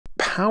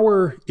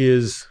power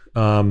is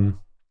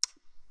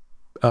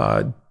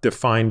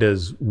defined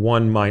as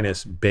 1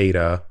 minus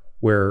beta,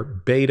 where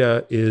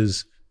beta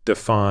is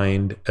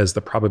defined as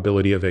the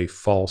probability of a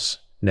false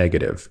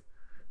negative.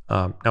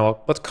 Now,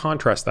 let's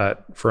contrast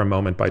that for a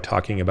moment by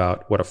talking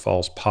about what a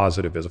false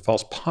positive is. A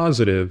false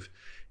positive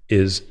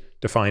is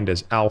defined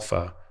as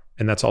alpha,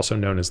 and that's also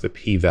known as the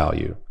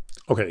p-value.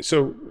 Okay,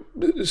 so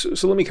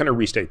let me kind of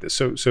restate this.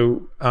 A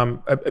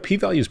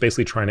p-value is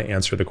basically trying to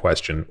answer the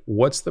question,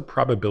 what's the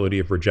probability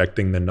of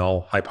rejecting the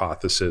null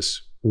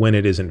hypothesis when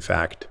it is in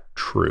fact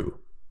true?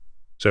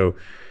 So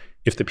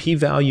if the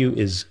p-value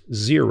is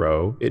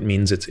 0, it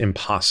means it's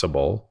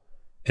impossible.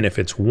 And if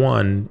it's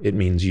 1, it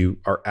means you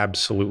are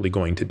absolutely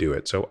going to do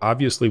it. So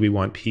obviously we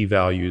want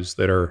p-values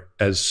that are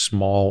as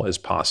small as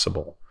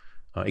possible.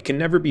 It can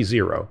never be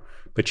 0,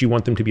 but you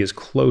want them to be as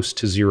close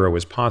to 0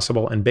 as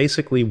possible. And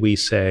basically we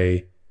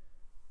say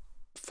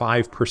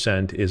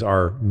 5% is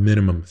our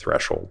minimum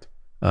threshold,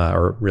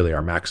 or really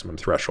our maximum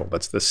threshold.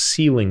 That's the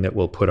ceiling that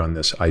we'll put on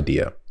this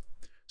idea.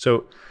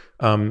 So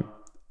you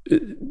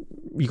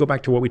go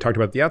back to what we talked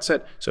about at the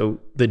outset. So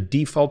the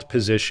default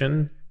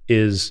position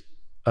is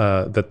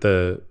that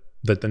the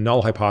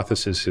null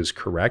hypothesis is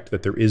correct,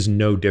 that there is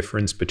no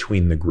difference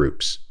between the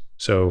groups.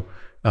 So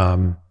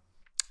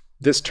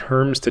this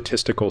term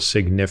statistical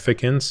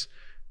significance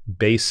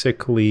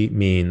basically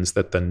means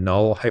that the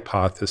null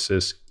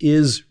hypothesis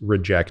is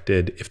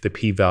rejected if the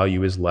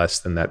p-value is less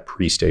than that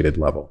pre-stated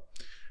level.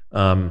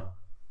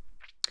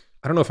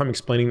 I don't know if I'm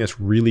explaining this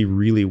really,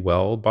 really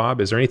well, Bob.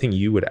 Is there anything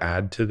you would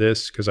add to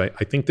this? Because I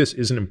think this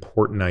is an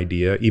important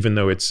idea, even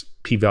though its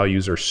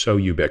p-values are so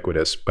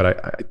ubiquitous. But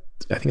I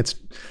think it's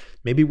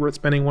maybe worth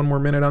spending one more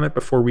minute on it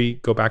before we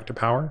go back to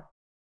power.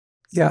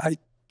 Yeah,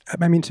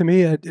 I mean, to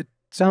me, it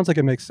sounds like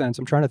it makes sense.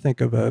 I'm trying to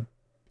think of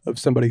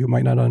somebody who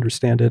might not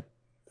understand it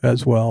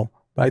as well.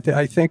 But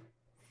I think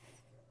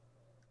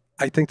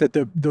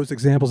that those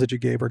examples that you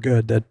gave are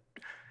good.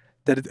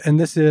 And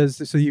this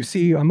is, so you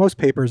see on most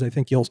papers, I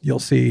think you'll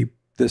see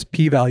this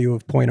p-value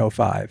of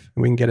 0.05. And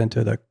we can get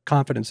into the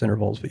confidence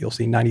intervals, but you'll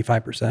see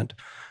 95%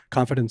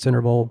 confidence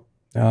interval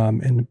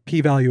and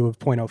p-value of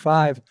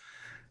 0.05.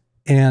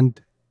 And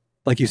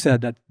like you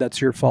said,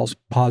 that's your false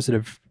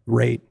positive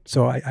rate.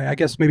 So I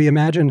guess maybe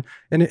imagine,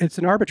 and it's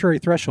an arbitrary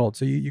threshold.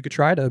 So you could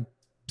try to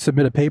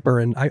submit a paper,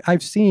 and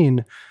I've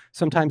seen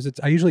sometimes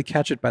I usually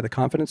catch it by the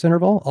confidence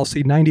interval. I'll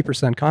see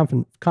 90%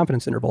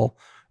 confidence interval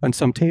on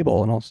some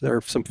table,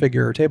 or some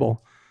figure or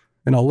table,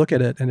 and I'll look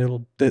at it,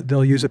 and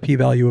they'll use a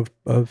p-value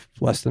of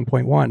less than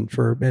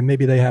 0.1 and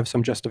maybe they have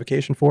some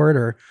justification for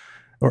it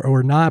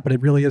or not, but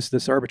it really is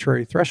this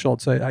arbitrary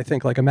threshold. So I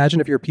think, like,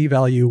 imagine if your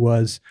p-value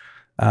was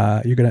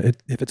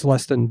if it's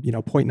less than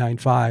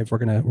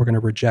 0.95, we're gonna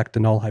reject the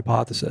null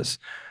hypothesis.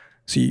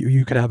 So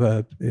you could have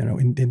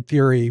in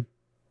theory,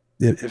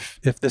 if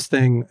this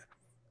thing,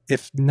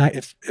 if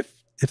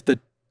the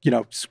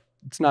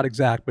it's not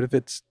exact, but if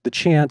it's the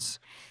chance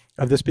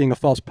of this being a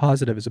false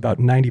positive is about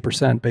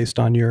 90% based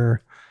on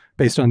your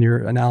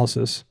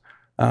analysis,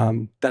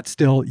 that's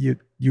still you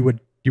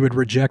would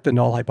reject the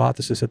null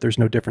hypothesis that there's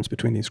no difference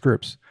between these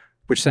groups,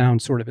 which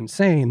sounds sort of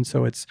insane.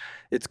 So it's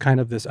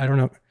kind of this, I don't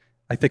know,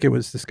 I think it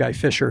was this guy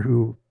Fisher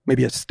who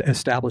maybe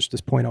established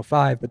this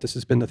 0.05, but this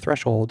has been the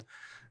threshold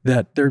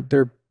that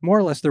they're more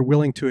or less they're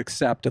willing to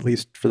accept, at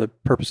least for the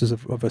purposes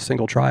of a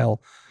single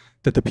trial,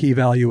 that the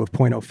p-value of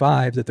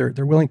 0.05, that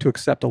they're willing to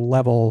accept a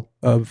level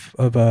of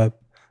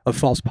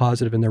false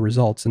positive in their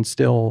results and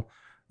still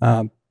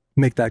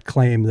make that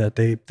claim that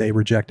they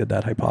rejected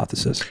that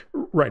hypothesis.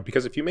 Right,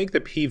 because if you make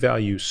the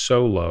p-value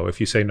so low,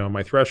 if you say, no,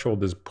 my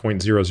threshold is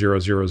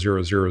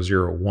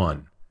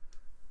 0.00000001,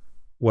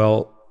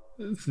 well,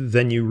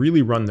 then you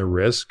really run the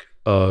risk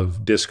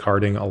of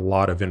discarding a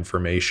lot of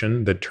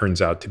information that turns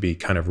out to be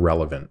kind of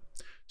relevant.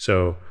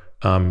 So,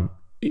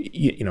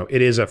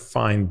 it is a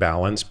fine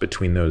balance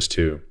between those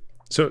two.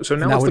 So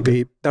now that would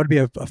be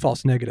a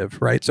false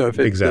negative, right? So if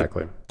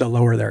exactly the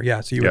lower there,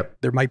 yeah. So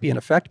there might be an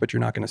effect, but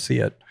you're not going to see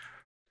it.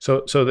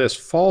 So this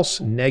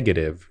false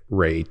negative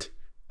rate,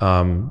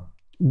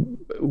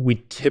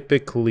 we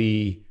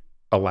typically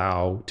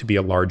allow to be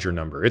a larger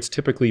number. It's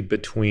typically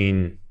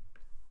between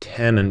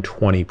 10 and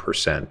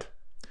 20%.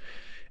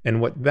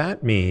 And what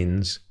that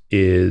means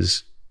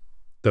is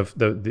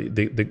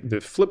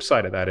the flip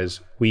side of that is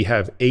we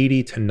have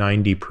 80 to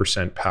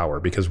 90% power,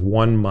 because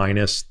 1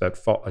 minus that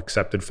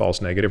accepted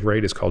false negative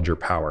rate is called your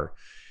power.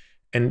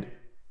 And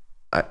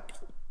I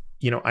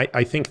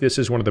think this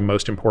is one of the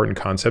most important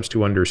concepts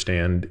to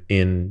understand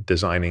in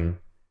designing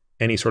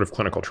any sort of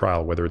clinical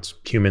trial, whether it's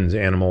humans,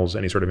 animals,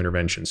 any sort of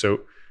intervention.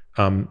 So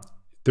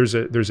there's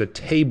a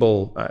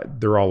table,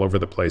 they're all over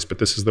the place, but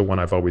this is the one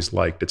I've always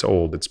liked. It's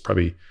old. It's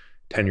probably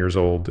 10 years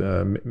old,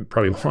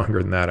 probably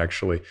longer than that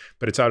actually,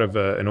 but it's out of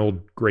an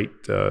old great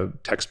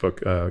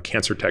textbook,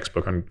 cancer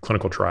textbook on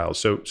clinical trials.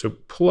 So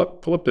pull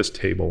up this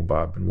table,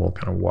 Bob, and we'll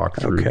kind of walk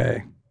through.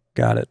 Okay,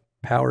 got it.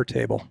 Power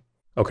table.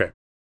 Okay.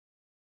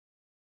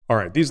 All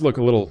right, these look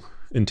a little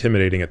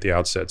intimidating at the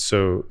outset,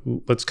 so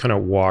let's kind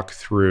of walk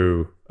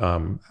through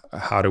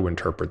how to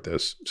interpret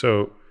this.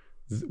 So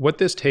what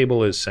this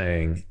table is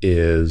saying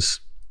is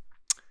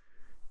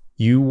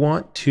you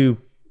want to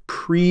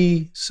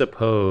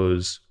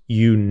presuppose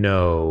you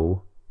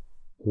know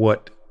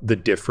what the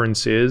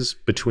difference is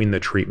between the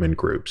treatment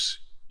groups.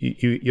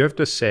 You have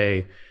to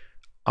say,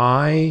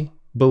 I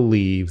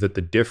believe that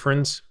the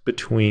difference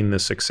between the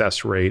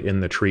success rate in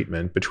the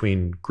treatment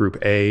between group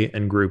A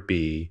and group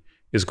B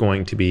is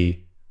going to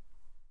be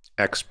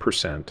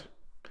X%.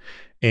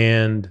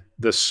 And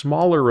the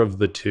smaller of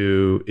the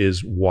two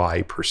is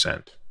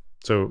Y%.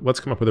 So let's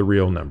come up with a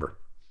real number.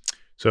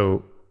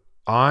 So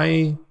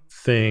I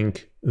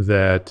think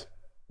that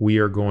we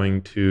are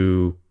going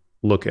to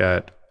look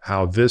at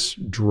how this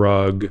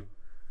drug,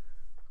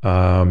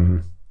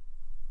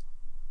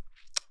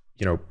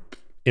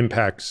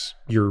 impacts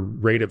your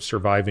rate of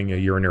surviving a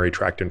urinary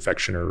tract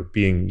infection or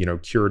being,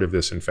 cured of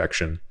this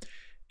infection.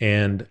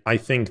 And I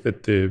think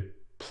that the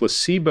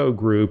placebo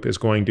group is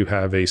going to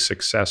have a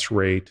success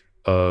rate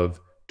of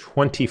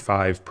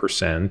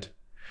 25%.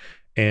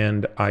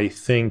 And I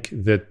think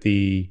that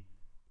the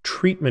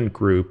treatment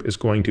group is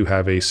going to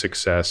have a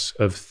success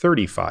of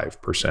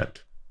 35%.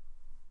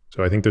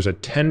 So I think there's a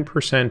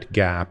 10%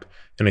 gap,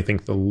 and I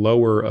think the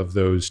lower of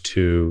those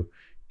two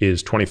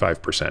is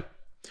 25%.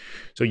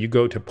 So you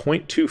go to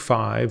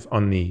 0.25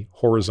 on the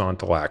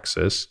horizontal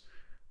axis,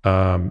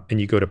 and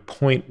you go to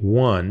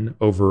 0.1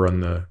 over on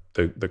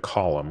the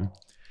column,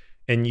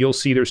 and you'll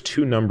see there's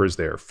two numbers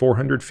there,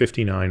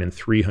 459 and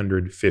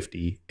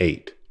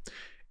 358.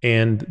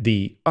 And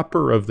the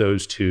upper of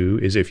those two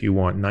is if you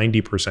want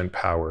 90%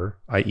 power,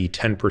 i.e.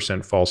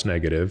 10% false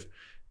negative,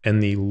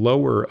 and the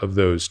lower of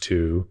those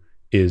two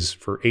is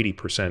for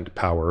 80%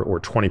 power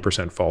or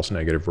 20% false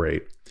negative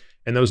rate.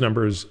 And those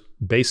numbers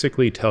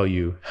basically tell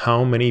you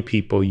how many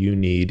people you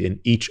need in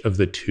each of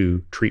the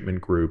two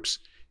treatment groups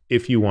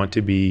if you want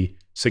to be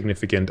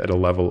significant at a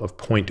level of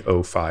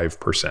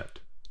 0.05%.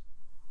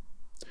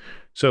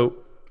 So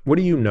what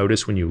do you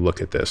notice when you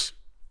look at this?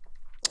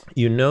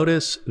 You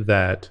notice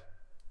that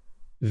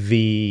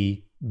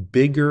the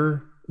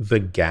bigger the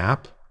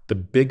gap, the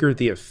bigger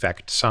the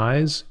effect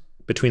size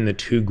between the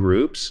two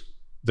groups,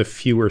 the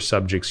fewer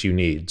subjects you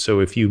need. So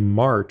if you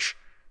march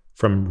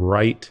from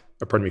left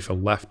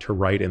to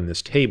right in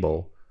this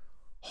table,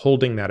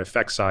 holding that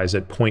effect size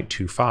at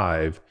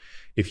 0.25,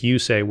 if you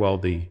say, well,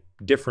 the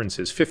difference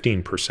is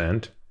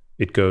 15%,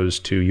 it goes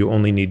to you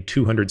only need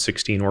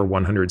 216 or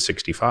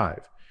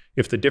 165.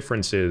 If the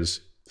difference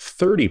is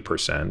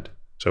 30%,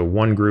 so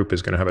one group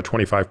is going to have a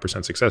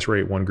 25% success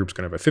rate, one group's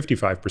going to have a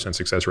 55%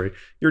 success rate,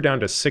 you're down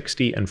to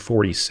 60 and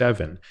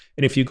 47.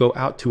 And if you go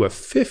out to a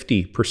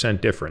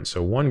 50% difference,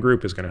 so one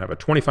group is going to have a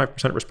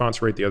 25%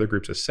 response rate, the other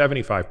group's a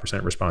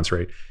 75% response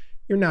rate,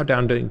 you're now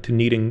down to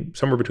needing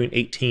somewhere between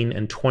 18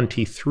 and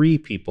 23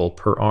 people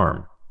per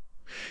arm.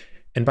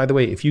 And by the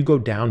way, if you go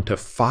down to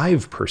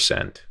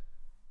 5%,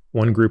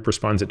 one group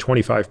responds at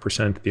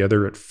 25%, the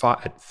other at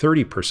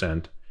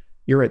 30%,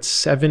 you're at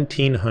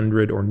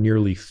 1,700 or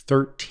nearly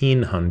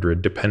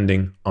 1,300,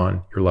 depending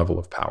on your level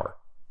of power.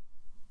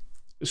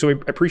 So I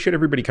appreciate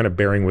everybody kind of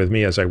bearing with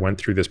me as I went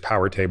through this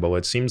power table.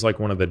 It seems like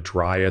one of the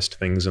driest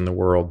things in the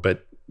world,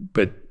 but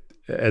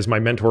as my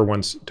mentor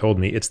once told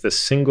me, it's the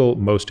single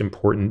most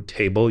important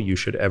table you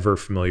should ever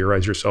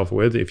familiarize yourself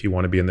with if you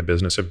want to be in the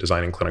business of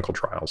designing clinical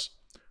trials,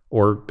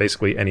 or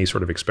basically any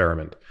sort of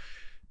experiment,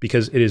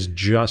 because it is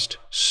just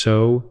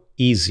so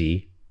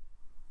easy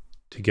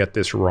to get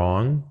this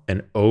wrong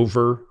and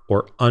over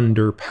or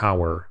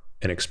underpower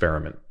an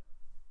experiment.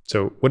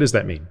 So what does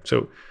that mean?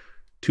 So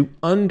to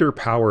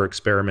underpower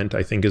experiment,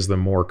 I think, is the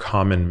more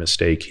common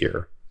mistake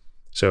here.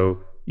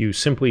 So you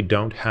simply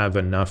don't have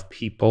enough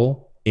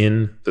people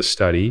in the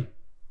study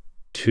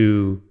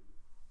to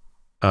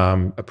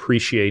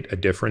appreciate a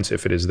difference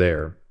if it is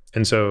there.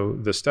 And so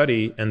the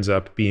study ends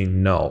up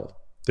being null.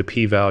 The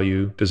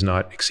p-value does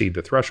not exceed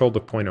the threshold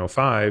of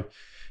 0.05.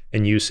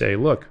 And you say,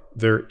 look,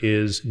 there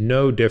is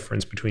no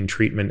difference between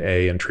treatment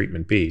A and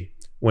treatment B,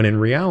 when in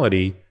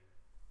reality,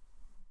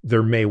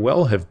 there may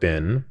well have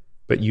been,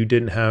 but you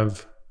didn't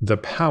have the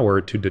power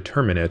to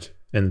determine it,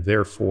 and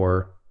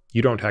therefore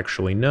you don't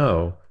actually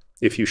know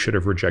if you should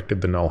have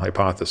rejected the null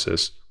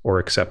hypothesis or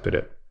accepted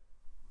it.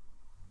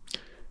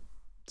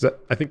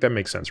 I think that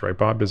makes sense, right,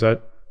 Bob? Does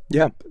that?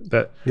 Yeah.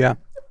 Yeah.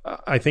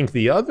 I think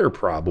the other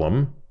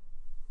problem,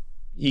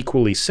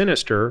 equally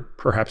sinister,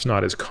 perhaps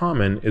not as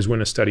common, is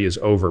when a study is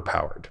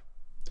overpowered.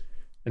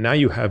 And now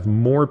you have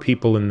more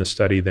people in the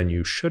study than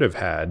you should have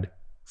had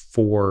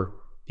for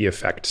the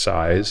effect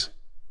size,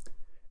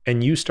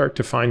 and you start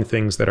to find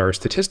things that are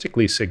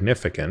statistically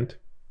significant,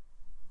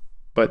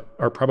 but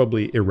are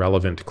probably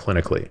irrelevant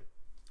clinically.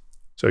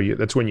 So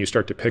that's when you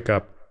start to pick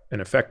up an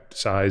effect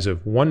size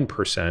of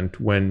 1%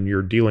 when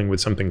you're dealing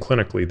with something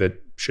clinically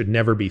that should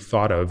never be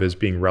thought of as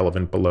being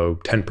relevant below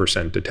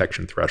 10%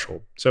 detection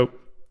threshold. So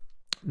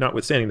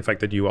notwithstanding the fact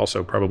that you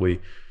also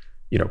probably,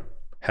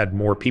 had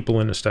more people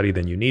in a study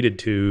than you needed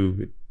to,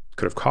 it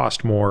could have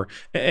cost more.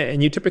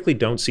 And you typically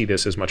don't see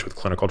this as much with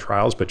clinical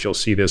trials, but you'll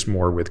see this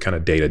more with kind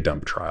of data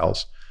dump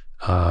trials.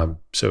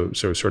 So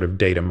sort of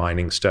data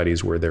mining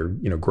studies where they're,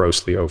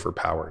 grossly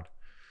overpowered.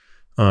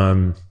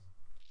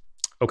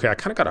 Okay, I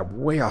kind of got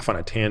way off on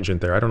a tangent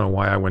there. I don't know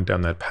why I went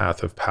down that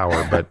path of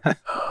power, but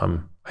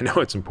I know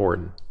it's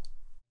important.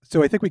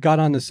 So I think we got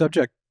on the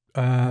subject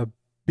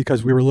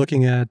because we were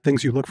looking at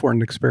things you look for in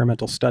an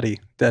experimental study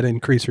that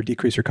increase or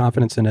decrease your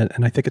confidence in it.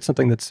 And I think it's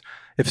something that's,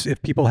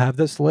 if people have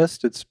this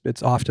list,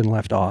 it's often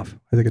left off.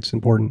 I think it's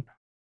important.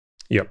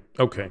 Yep.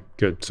 Okay,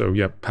 good. So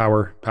yeah,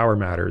 power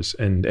matters.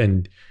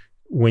 And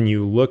when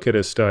you look at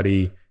a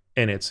study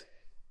and it's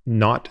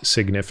not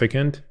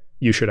significant,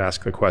 you should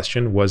ask the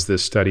question, was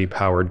this study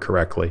powered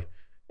correctly?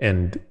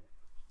 And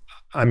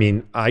I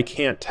mean, I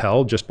can't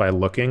tell just by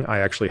looking. I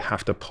actually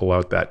have to pull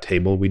out that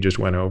table we just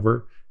went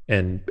over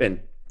and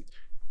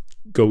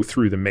go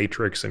through the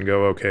matrix and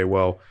go, okay,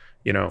 well,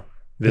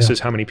 this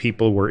is how many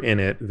people were in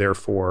it.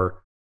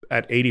 Therefore,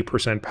 at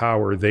 80%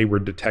 power, they were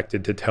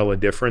detected to tell a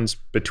difference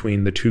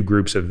between the two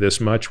groups of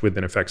this much with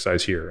an effect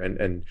size here.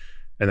 And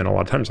then a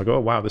lot of times like, oh,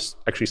 wow, this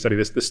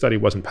study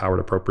wasn't powered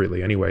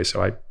appropriately anyway.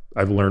 So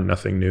I've learned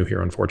nothing new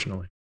here,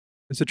 unfortunately.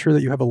 Is it true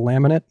that you have a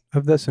laminate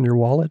of this in your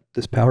wallet,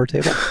 this power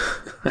table?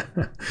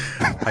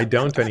 I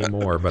don't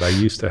anymore, but I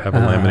used to have a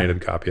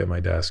laminated copy at my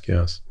desk,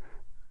 yes.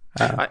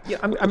 I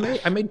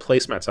made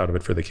placemats out of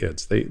it for the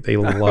kids. They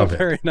love it.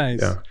 Very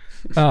nice. Yeah.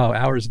 Oh,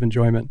 hours of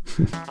enjoyment.